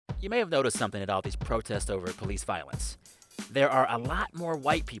You may have noticed something at all these protests over police violence. There are a lot more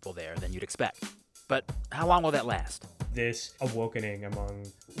white people there than you'd expect. But how long will that last? This awakening among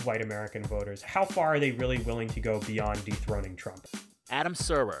white American voters, how far are they really willing to go beyond dethroning Trump? Adam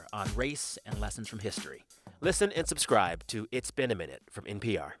Serwer on race and lessons from history. Listen and subscribe to It's Been a Minute from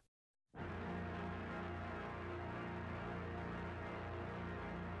NPR.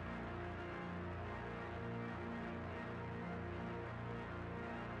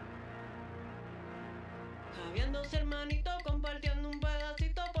 Habían dos hermanitos compartiendo un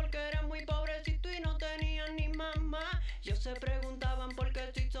pedacito porque eran muy pobrecitos y no tenían ni mamá. Ellos se preguntaban por qué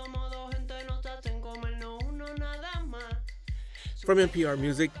si somos dos gente nos hacen comernos uno nada más. From NPR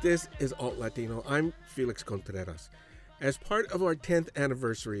Music, this is Alt Latino. I'm Felix Contreras. As part of our 10th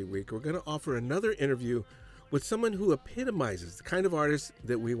anniversary week, we're going to offer another interview with someone who epitomizes the kind of artist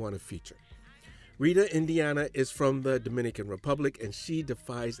that we want to feature. Rita, Indiana, is from the Dominican Republic, and she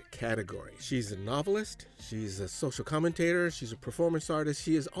defies category. She's a novelist, she's a social commentator, she's a performance artist.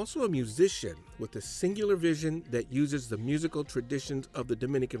 She is also a musician with a singular vision that uses the musical traditions of the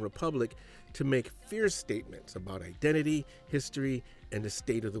Dominican Republic to make fierce statements about identity, history, and the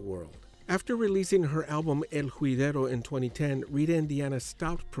state of the world. After releasing her album El Juidero in 2010, Rita, Indiana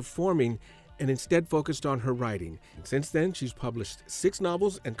stopped performing and instead focused on her writing. And since then, she's published 6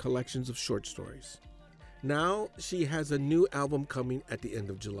 novels and collections of short stories. Now, she has a new album coming at the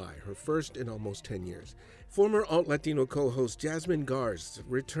end of July, her first in almost 10 years. Former Alt Latino co-host Jasmine Garz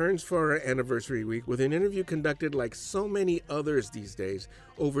returns for our anniversary week with an interview conducted like so many others these days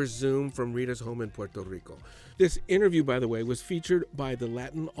over Zoom from Rita's home in Puerto Rico. This interview, by the way, was featured by the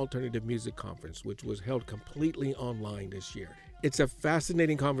Latin Alternative Music Conference, which was held completely online this year. It's a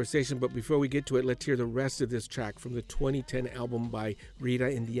fascinating conversation, but before we get to it, let's hear the rest of this track from the 2010 album by Rita,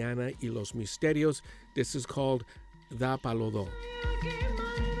 Indiana y Los Misterios. This is called Da Palo Do.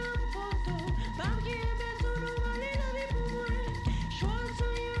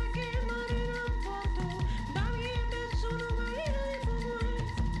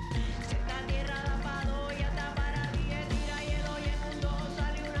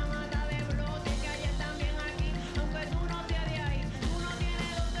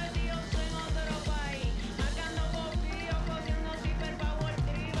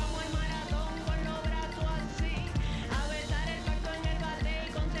 A besar el barco en el balde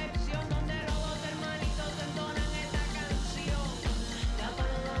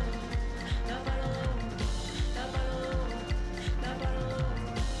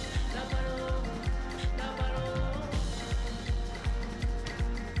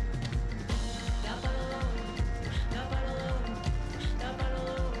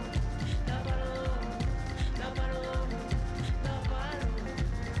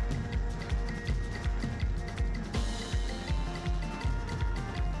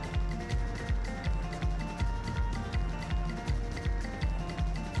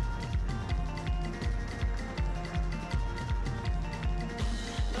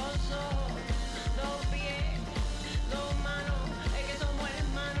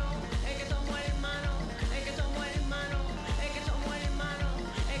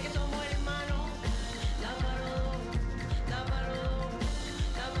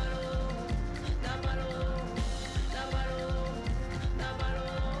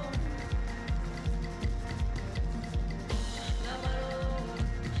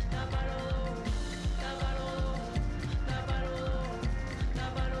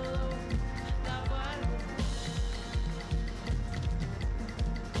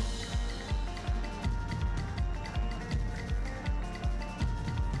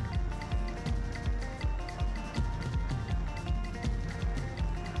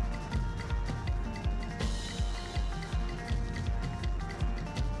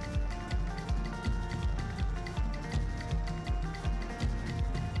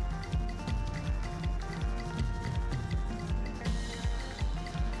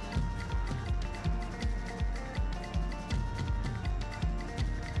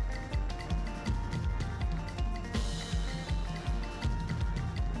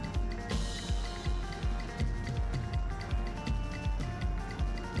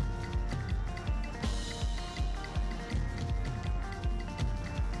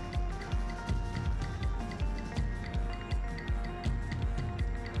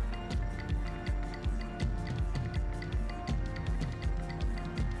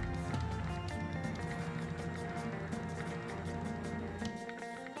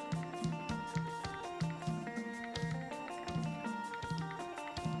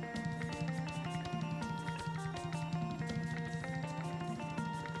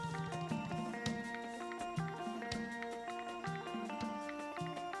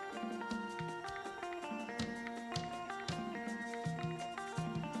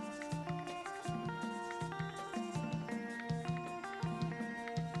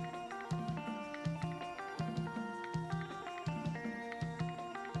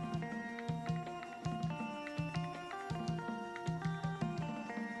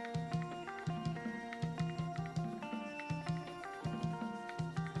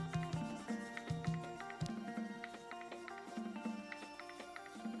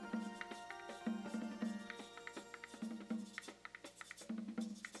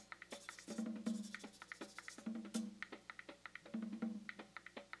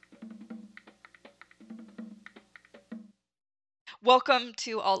Welcome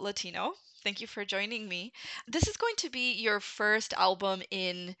to Alt Latino. Thank you for joining me. This is going to be your first album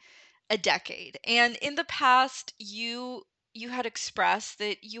in a decade. And in the past, you had expressed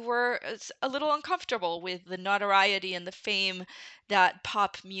that you were a little uncomfortable with the notoriety and the fame that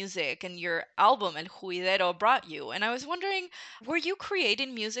pop music and your album El Juidero brought you. And I was wondering, were you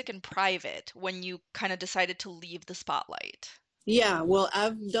creating music in private when you kind of decided to leave the spotlight? Yeah, well,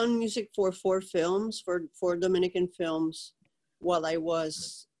 I've done music for four Dominican films, while I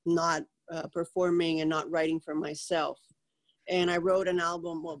was not performing and not writing for myself. And I wrote an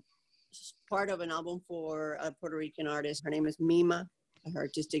album, well, part of an album for a Puerto Rican artist. Her name is Mima. Her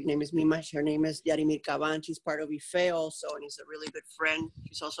artistic name is Mima. Her name is Yarimir Caban. She's part of Ife also, and he's a really good friend.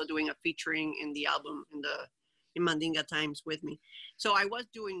 She's also doing a featuring in the album in Mandinga Times with me. So I was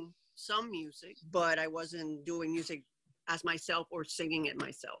doing some music, but I wasn't doing music as myself or singing it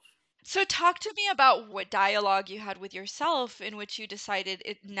myself. So talk to me about what dialogue you had with yourself in which you decided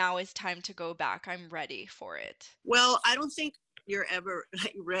it now is time to go back. I'm ready for it. Well, I don't think you're ever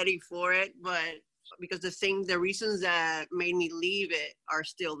like ready for it, but because the reasons that made me leave it are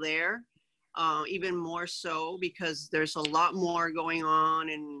still there, even more so because there's a lot more going on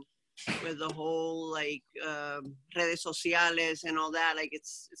and with the whole like redes sociales and all that. Like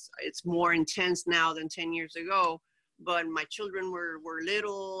it's more intense now than 10 years ago. But my children were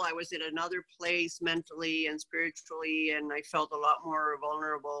little. I was in another place mentally and spiritually, and I felt a lot more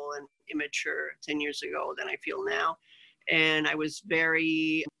vulnerable and immature 10 years ago than I feel now. And I was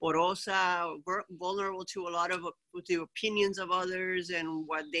very porosa, vulnerable to a lot of the opinions of others and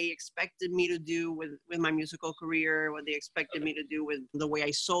what they expected me to do with my musical career, what they expected me to do with the way I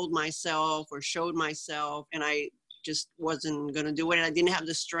sold myself or showed myself. And I just wasn't going to do it. And I didn't have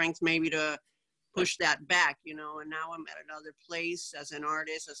the strength maybe to push that back, and now I'm at another place as an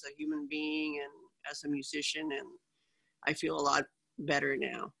artist, as a human being, and as a musician, and I feel a lot better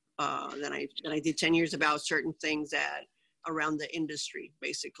now than I did 10 years about certain things that around the industry,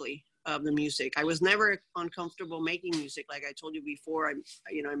 basically, of the music. I was never uncomfortable making music. Like I told you before, I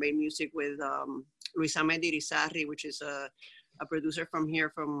made music with Luis Ahmed Irizarry, which is a producer from here,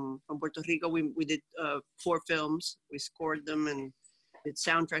 from Puerto Rico. We did 4 films. We scored them and did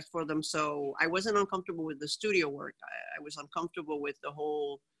soundtracks for them. So I wasn't uncomfortable with the studio work. I was uncomfortable with the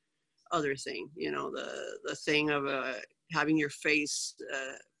whole other thing, the thing of having your face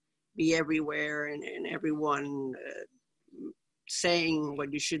be everywhere and everyone saying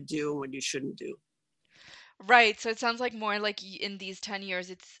what you should do and what you shouldn't do. Right. So it sounds like more like in these 10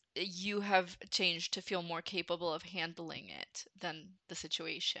 years, you have changed to feel more capable of handling it than the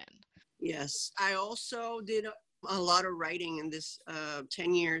situation. Yes. I also did a lot of writing in this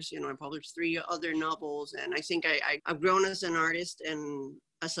 10 years. I published 3 other novels, and I think I've grown as an artist and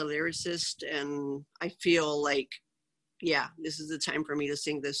as a lyricist, and I feel like, yeah, this is the time for me to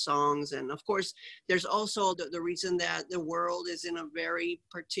sing the songs. And of course, there's also the reason that the world is in a very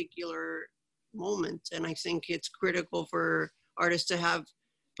particular moment, and I think it's critical for artists to have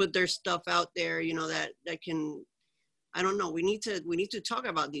put their stuff out there, that can, I don't know, we need to talk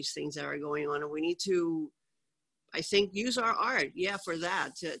about these things that are going on, and we need to, I think, use our art, for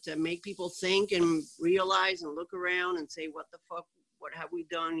that, to make people think and realize and look around and say, what the fuck, what have we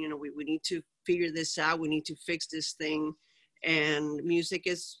done? We need to figure this out. We need to fix this thing. And music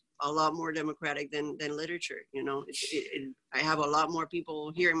is a lot more democratic than literature. I have a lot more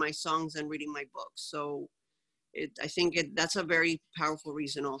people hearing my songs and reading my books. So I think that's a very powerful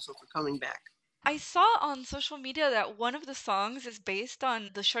reason also for coming back. I saw on social media that one of the songs is based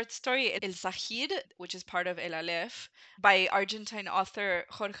on the short story El Zahid, which is part of El Aleph, by Argentine author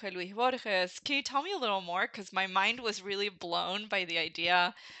Jorge Luis Borges. Can you tell me a little more? Because my mind was really blown by the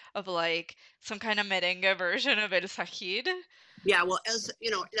idea of like some kind of merengue version of El Zahid. Yeah, well, as you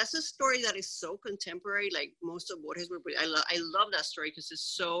know, that's a story that is so contemporary. Like most of Borges were, I love that story because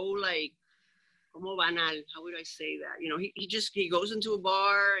it's so like, como banal. How would I say that? He goes into a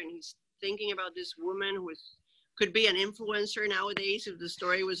bar and he's thinking about this woman who could be an influencer nowadays if the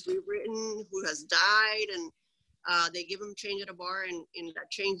story was rewritten, who has died, and they give him change at a bar, and in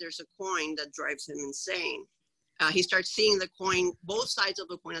that change there's a coin that drives him insane. He starts seeing the coin, both sides of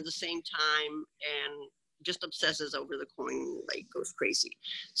the coin at the same time, and just obsesses over the coin, like goes crazy.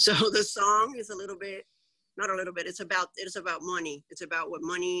 So the song is it's about money. It's about what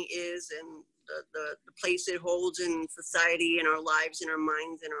money is and the place it holds in society, in our lives, in our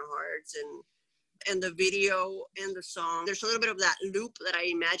minds, in our hearts, and the video and the song. There's a little bit of that loop that I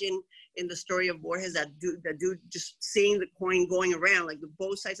imagine in the story of Borges, that dude just seeing the coin going around, like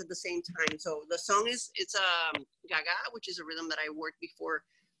both sides at the same time. So the song it's gaga, which is a rhythm that I worked before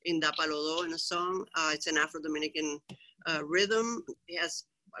in Da Palo Do in a song. It's an Afro-Dominican rhythm. It has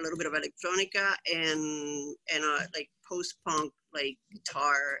a little bit of electronica and like post punk like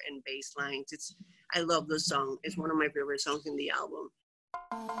guitar and bass lines. I love the song. It's one of my favorite songs in the album.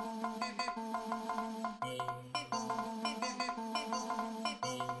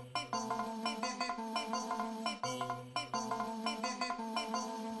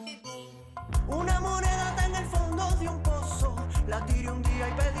 Una moneda está en el fondo de un pozo, la tiré un día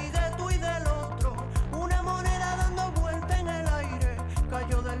y pedí de tú y del otro. Una moneda dando vuelta en el aire,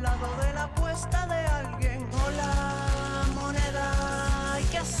 cayó del lado de la apuesta de alguien. Hola moneda, hay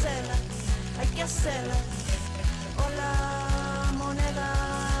que hacerla, hay que hacerla. Hola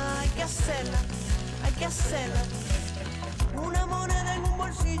moneda, hay que hacerla, hay que hacerla. Una moneda en un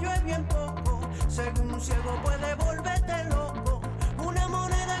bolsillo es bien poco, según un ciego puede volverte loco. Una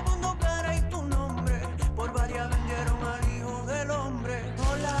moneda con dos caras y tu nombre, por varias vendieron al hijo del hombre.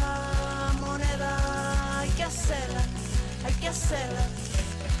 Hola moneda, hay que hacerla, hay que hacerla.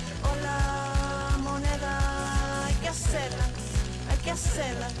 Hola moneda, hay que hacerla, hay que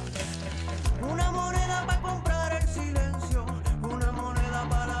hacerla. Una moneda para comprar el silencio, una moneda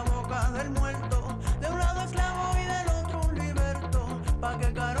para la boca del muerto. De un lado esclavo y del otro un liberto, pa'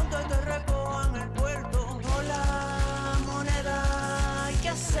 que Caronte te recoja en el puerto. Hola moneda, hay que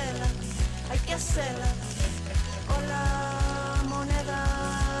hacerla, hay que hacerla. Hola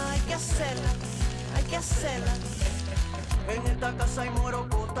moneda, hay que hacerla, hay que hacerla. En esta casa hay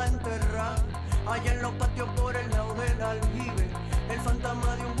morocota enterrada, allá en los patios por el lado del aljibe. El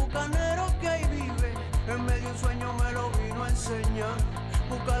fantasma de un bucanero que ahí vive, en medio de un sueño me lo vino a enseñar.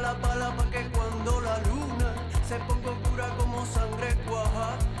 Busca la pala pa' que cuando la luna se ponga oscura como sangre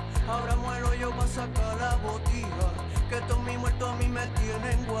cuaja, abramos el hoyo pa' sacar la botija, que todos mis muertos a mí me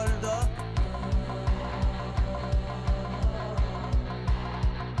tienen guardada.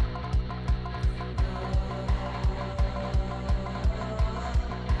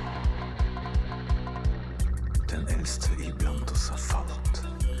 Den eldste iblant oss har falt.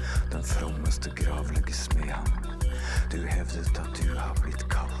 Den frommeste grav legges med ham. Du hevdet at du har blitt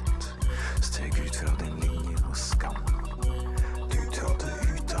kalt. Steg ut fra din linje og skam. Du trådte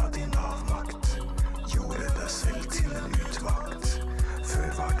ut av din avmakt. Gjorde deg selv til en utvakt.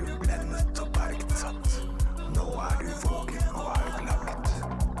 Før var du blendet og bergtatt. Nå er du vågen og hauglagt.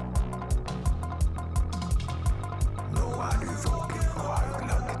 Nå er du vågen og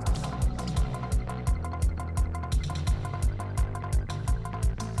hauglagt.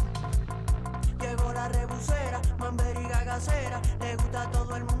 Llegó la rebusera, mamberiga casera, le gusta a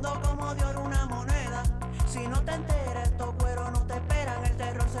todo el mundo como de oro una moneda. Si no te enteras, estos cueros no te esperan, el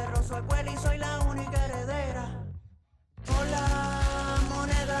terror cerró su escuela y soy la única heredera. Hola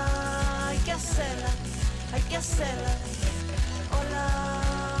moneda, hay que hacerla, hay que hacerla.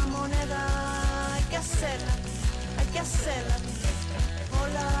 Hola moneda, hay que hacerla, hay que hacerla.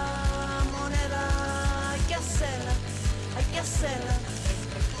 Hola moneda, hay que hacerla, hay que hacerla.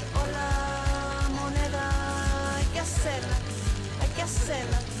 Hola moneda, hay que hacerla, hay que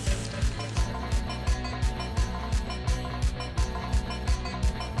hacerla.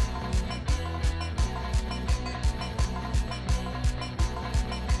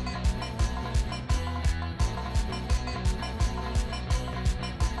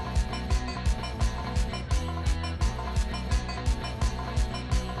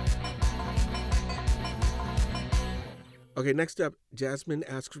 Okay, next up, Jasmine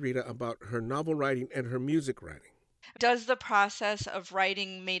asks Rita about her novel writing and her music writing. Does the process of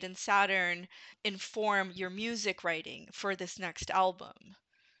writing Made in Saturn inform your music writing for this next album?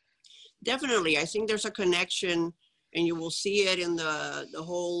 Definitely. I think there's a connection, and you will see it in the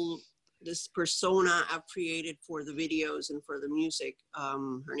whole this persona I've created for the videos and for the music.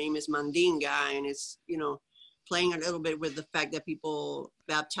 Her name is Mandinga, and it's, playing a little bit with the fact that people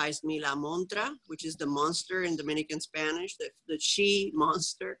baptized me La Monstra, which is the monster in Dominican Spanish, the she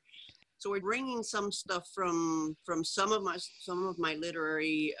monster. So we're bringing some stuff from some of my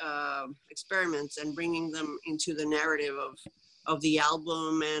literary experiments and bringing them into the narrative of the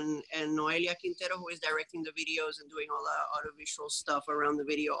album. And Noelia Quintero, who is directing the videos and doing all the audiovisual stuff around the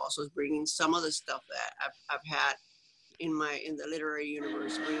video, also is bringing some of the stuff that I've had in the literary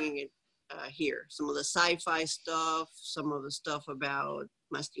universe, bringing it here. Some of the sci-fi stuff, some of the stuff about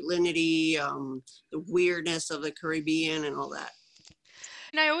masculinity, the weirdness of the Caribbean and all that.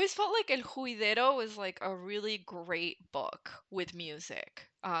 And I always felt like El Juidero was like a really great book with music,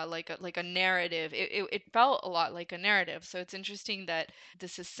 like a narrative. It felt a lot like a narrative. So it's interesting that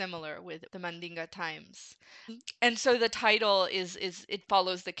this is similar with the Mandinga Times. And so the title is it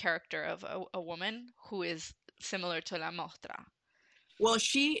follows the character of a woman who is similar to La Mostra. Well,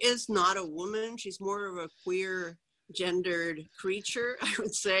 she is not a woman. She's more of a queer gendered creature, I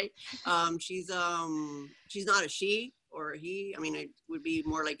would say. She's not a she or a he. I mean, it would be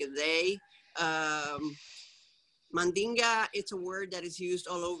more like a they. Mandinga, it's a word that is used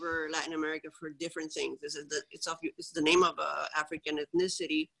all over Latin America for different things. It's the name of a African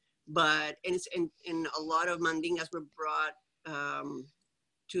ethnicity, but and a lot of Mandingas were brought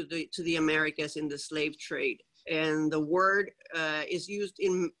to the Americas in the slave trade, and the word is used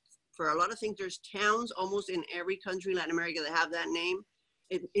for a lot of things. There's towns almost in every country in Latin America that have that name.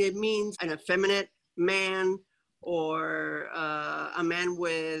 It means an effeminate man or a man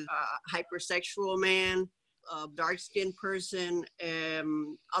with a hypersexual man, a dark-skinned person. A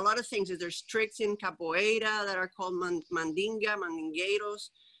lot of things. There's tricks in capoeira that are called mandingueiros.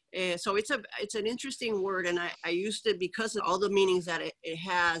 So it's an interesting word, and I used it because of all the meanings that it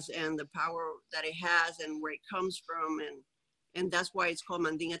has and the power that it has and where it comes from, and that's why it's called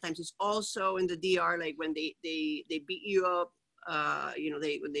Mandinga times. It's also in the DR, like when they beat you up,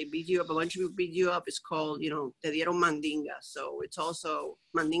 when they beat you up, a bunch of people beat you up, it's called, te dieron Mandinga. So it's also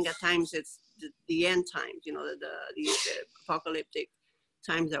Mandinga times. It's the end times, the apocalyptic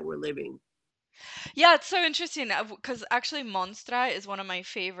times that we're living. Yeah, it's so interesting because actually Monstra is one of my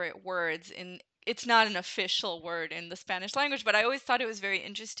favorite words it's not an official word in the Spanish language, but I always thought it was very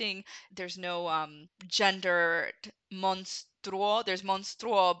interesting. There's no gendered monstruo. There's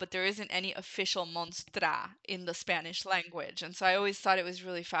monstruo, but there isn't any official monstra in the Spanish language. And so I always thought it was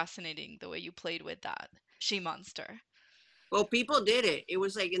really fascinating the way you played with that. She monster. Well, people did it. It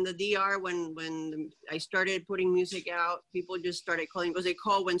was like in the DR when I started putting music out, people just started calling, because they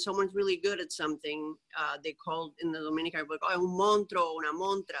call when someone's really good at something, they called in the Dominican Republic, un montro, una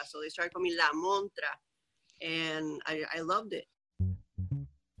montra. So they started calling me la montra. And I loved it.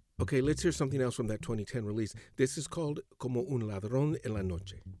 Okay, let's hear something else from that 2010 release. This is called Como un ladrón en la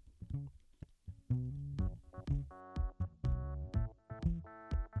noche.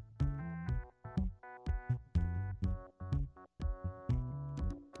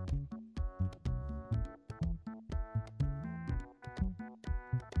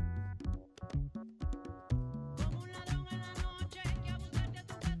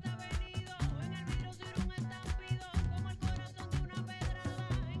 Fuego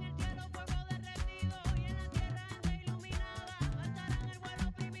derretido y en el cielo derretido y en la tierra gente iluminada. Estará en el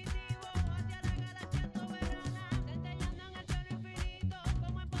vuelo primero.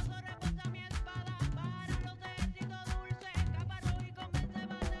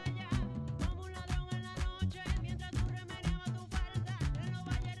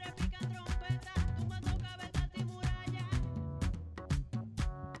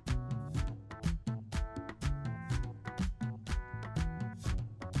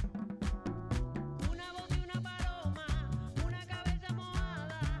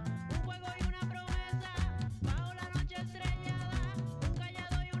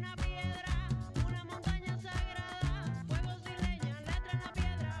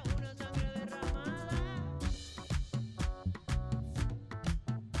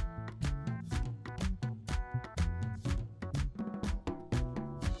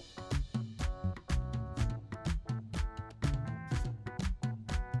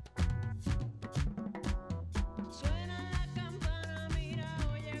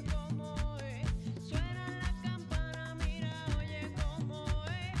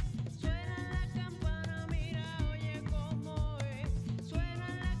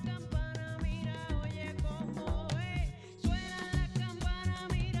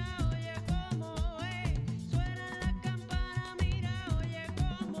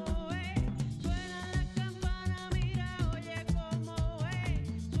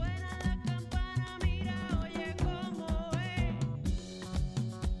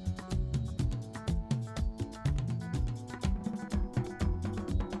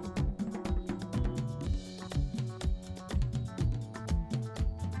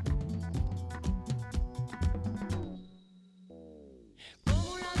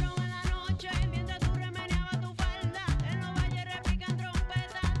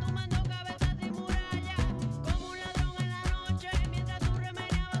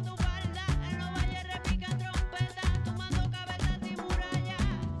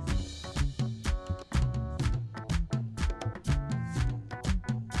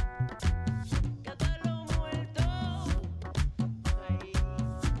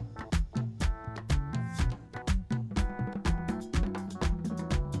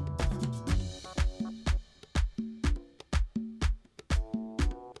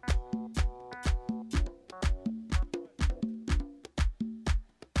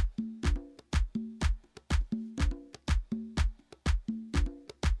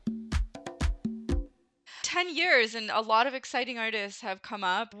 10 years and a lot of exciting artists have come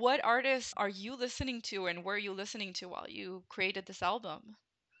up. What artists are you listening to and were you listening to while you created this album?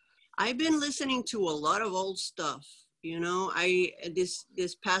 I've been listening to a lot of old stuff.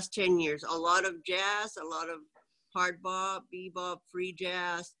 This past 10 years, a lot of jazz, a lot of hard bop, bebop, free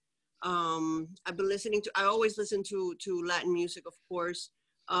jazz. I've been listening to. I always listen to Latin music, of course.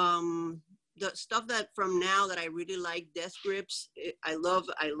 The stuff that from now that I really like, Death Grips. I love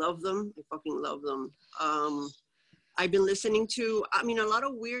them. I fucking love them. I've been listening to, a lot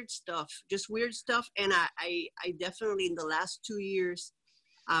of weird stuff, just weird stuff. And I definitely in the last 2 years,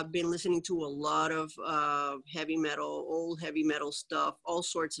 I've been listening to a lot of heavy metal, old heavy metal stuff, all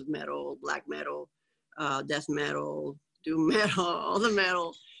sorts of metal, black metal, death metal, doom metal, all the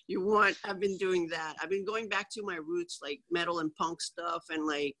metal you want. I've been doing that. I've been going back to my roots, like metal and punk stuff, and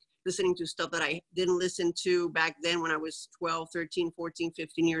like listening to stuff that I didn't listen to back then when I was 12, 13, 14,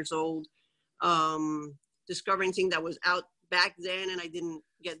 15 years old. Discovering things that was out back then and I didn't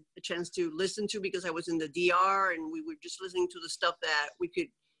get a chance to listen to because I was in the DR and we were just listening to the stuff that we could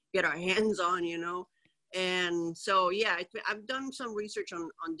get our hands on, And so, yeah, I've done some research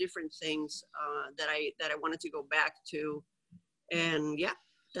on different things that I wanted to go back to. And yeah,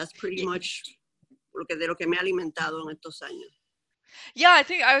 that's pretty much de lo que me ha alimentado en estos años. Yeah, I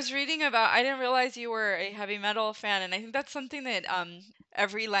think I was reading about, I didn't realize you were a heavy metal fan, and I think that's something that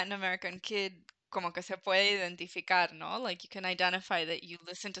every Latin American kid como que se puede identificar, no? Like you can identify that you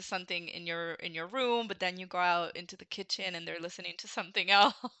listen to something in your room, but then you go out into the kitchen and they're listening to something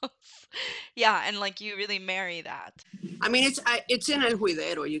else. Yeah, and like you really marry that. It's in El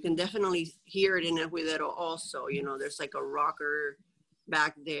Juidero. You can definitely hear it in El Juidero also. There's like a rocker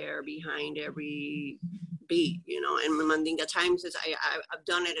back there behind every beat, and Mandinga Times I've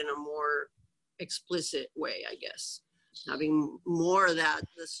done it in a more explicit way, I guess. Having more of that,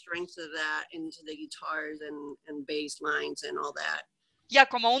 the strength of that into the guitars and bass lines and all that. Yeah,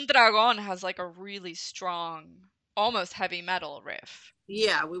 Como un Dragón has like a really strong, almost heavy metal riff.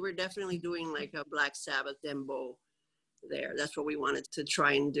 Yeah, we were definitely doing like a Black Sabbath Dembow there. That's what we wanted to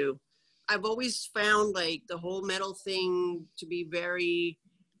try and do. I've always found like the whole metal thing to be very,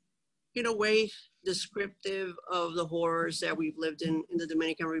 in a way, descriptive of the horrors that we've lived in the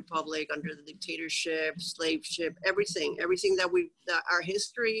Dominican Republic under the dictatorship, slave ship, everything that our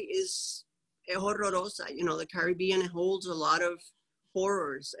history is horrorosa. The Caribbean holds a lot of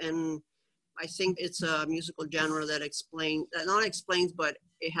horrors, and I think it's a musical genre that not explains, but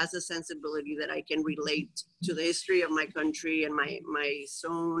it has a sensibility that I can relate to the history of my country and my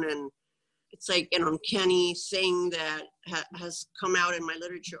zone. And it's like an uncanny thing that has come out in my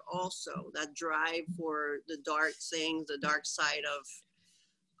literature also, that drive for the dark things, the dark side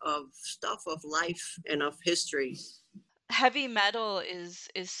of stuff, of life and of history. Heavy metal is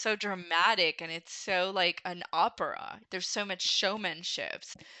so dramatic and it's so like an opera. There's so much showmanship.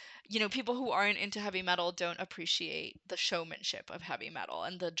 People who aren't into heavy metal don't appreciate the showmanship of heavy metal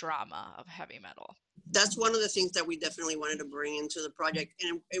and the drama of heavy metal. That's one of the things that we definitely wanted to bring into the project,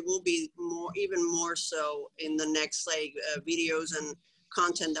 and it will be even more so in the next videos and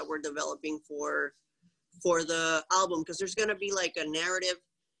content that we're developing for the album, because there's going to be like a narrative.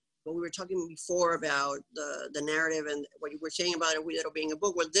 What we were talking before about the narrative and what you were saying about it being a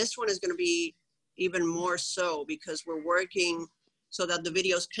book. Well, this one is going to be even more so because we're working so that the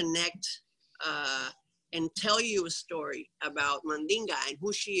videos connect and tell you a story about Mandinga and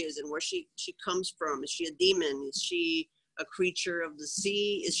who she is and where she comes from. Is she a demon? Is she a creature of the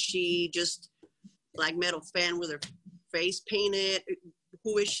sea? Is she just black metal fan with her face painted?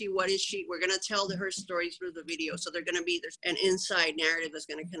 Who is she? What is she? We're going to tell her story through the video. So there's an inside narrative that's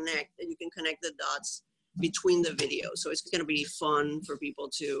going to connect, and you can connect the dots between the videos. So it's going to be fun for people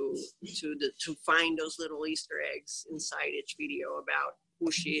to find those little Easter eggs inside each video about who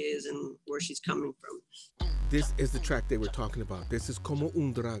she is and where she's coming from. This is the track they were talking about. This is Como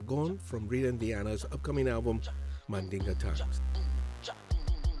un Dragón from Rita and Diana's upcoming album, Mandinga Times.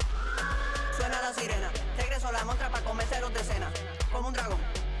 Suena la sirena, regreso la Monstra pa' comerceros de cena. Como un dragón,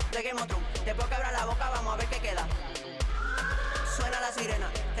 de Game of Thrones. Después que abra la boca, vamos a ver qué queda. Suena la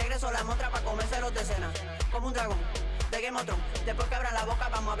sirena, regreso la Monstra pa' comerceros de cena. Como un dragón, de Game of Thrones. Después que abra la boca,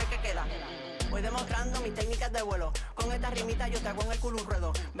 vamos a ver qué queda. Voy demostrando mis técnicas de vuelo. Con esta rimita yo te hago en el culo un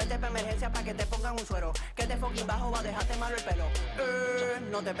ruedo. Vete pa' emergencia pa' que te pongan un suero. Que te fucking bajo va a dejarte malo el pelo.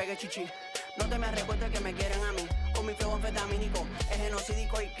 No te pegues chichi. No te me recuerdes que me quieren a mí. Con mi flow anfetamínico. Es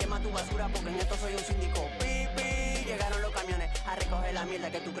genocídico y quema tu basura porque en esto soy un síndico. Pi, pi, llegaron los camiones a recoger la mierda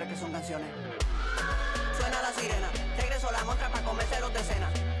que tú crees que son canciones. Suena la sirena. Regreso la Monstra pa' comerceros de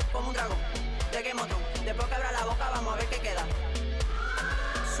cena. Como un dragón, de Game of Thrones. Después que abra la boca vamos a ver qué queda.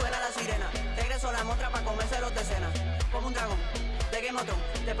 Suena la sirena, regreso la Monstra pa' comerse los de cena. Como un dragón, de Game of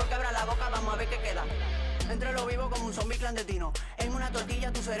Thrones. Después que abra la boca, vamos a ver qué queda. Entre lo vivo como un zombie clandestino. En una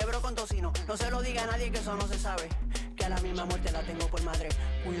tortilla tu cerebro con tocino. No se lo diga a nadie que eso no se sabe. Que a la misma muerte la tengo por madre.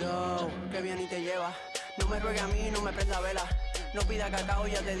 Cuidado, que bien y te lleva. No me ruegue a mí, no me prenda vela. No pida cacao,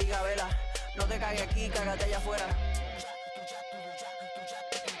 ya te diga vela. No te cague aquí, cágate allá afuera.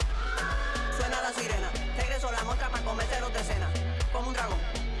 Suena la sirena, regreso la Monstra pa' comerse los de cena. Como un dragón,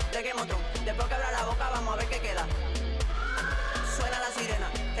 de Game of Thrones. Después que abra la boca, vamos a ver qué queda. Suena la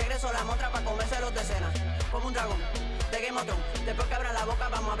sirena, regreso la Monstra pa' comerse los de cena. Como un dragón, de Game of Thrones. Después que abra la boca,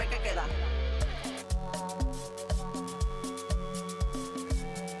 vamos a ver qué queda.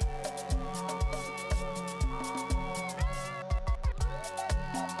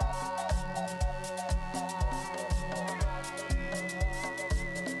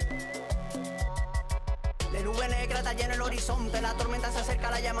 De nube negra está lleno el horizonte, la tormenta se acerca,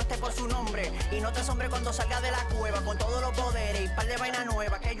 la llamaste por su nombre. Y no te asombre cuando salgas de la cueva con todos los poderes y par de vaina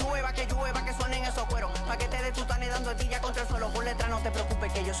nueva. Que llueva, que suenen esos cueros. Pa' que te des tu tane dando tilla contra el suelo. Por letra no te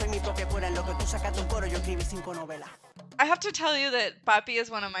preocupes que yo soy mi propia cura. En lo que tú sacas un coro, yo escribí 5 novelas. I have to tell you that Papi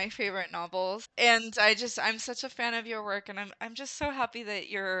is one of my favorite novels, and I'm such a fan of your work, and I'm just so happy that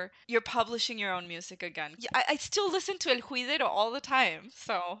you're publishing your own music again. I still listen to El Juidero all the time,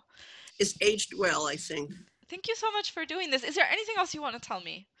 so It's aged well, I think. thank you so much for doing this. Is there anything else you want to tell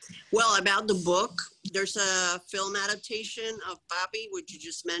me? Well, about the book, there's a film adaptation of Papi, which you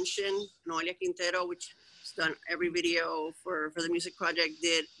just mentioned. Noelia Quintero, which has done every video for the music project,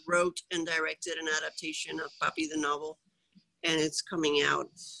 wrote and directed an adaptation of Papi the novel. And it's coming out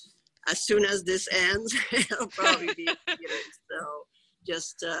as soon as this ends. It'll probably be in theaters, so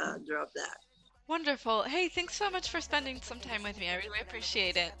just drop that. Wonderful. Hey, thanks so much for spending some time with me. I really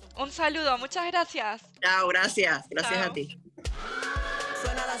appreciate it. Un saludo. Muchas gracias. Chao, gracias. Gracias Chao. a ti.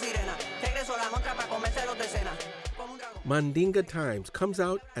 Suena la sirena, regreso la Monstra pa' comerse los de cena. Como un dragón. Mandinga Times comes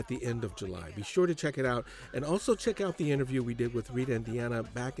out at the end of July. Be sure to check it out, and also check out the interview we did with Rita and Deanna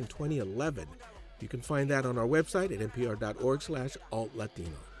back in 2011. You can find that on our website at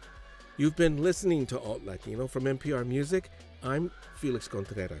npr.org/altlatino. You've been listening to Alt Latino from NPR Music. I'm Felix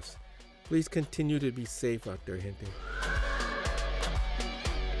Contreras. Please continue to be safe out there, gente.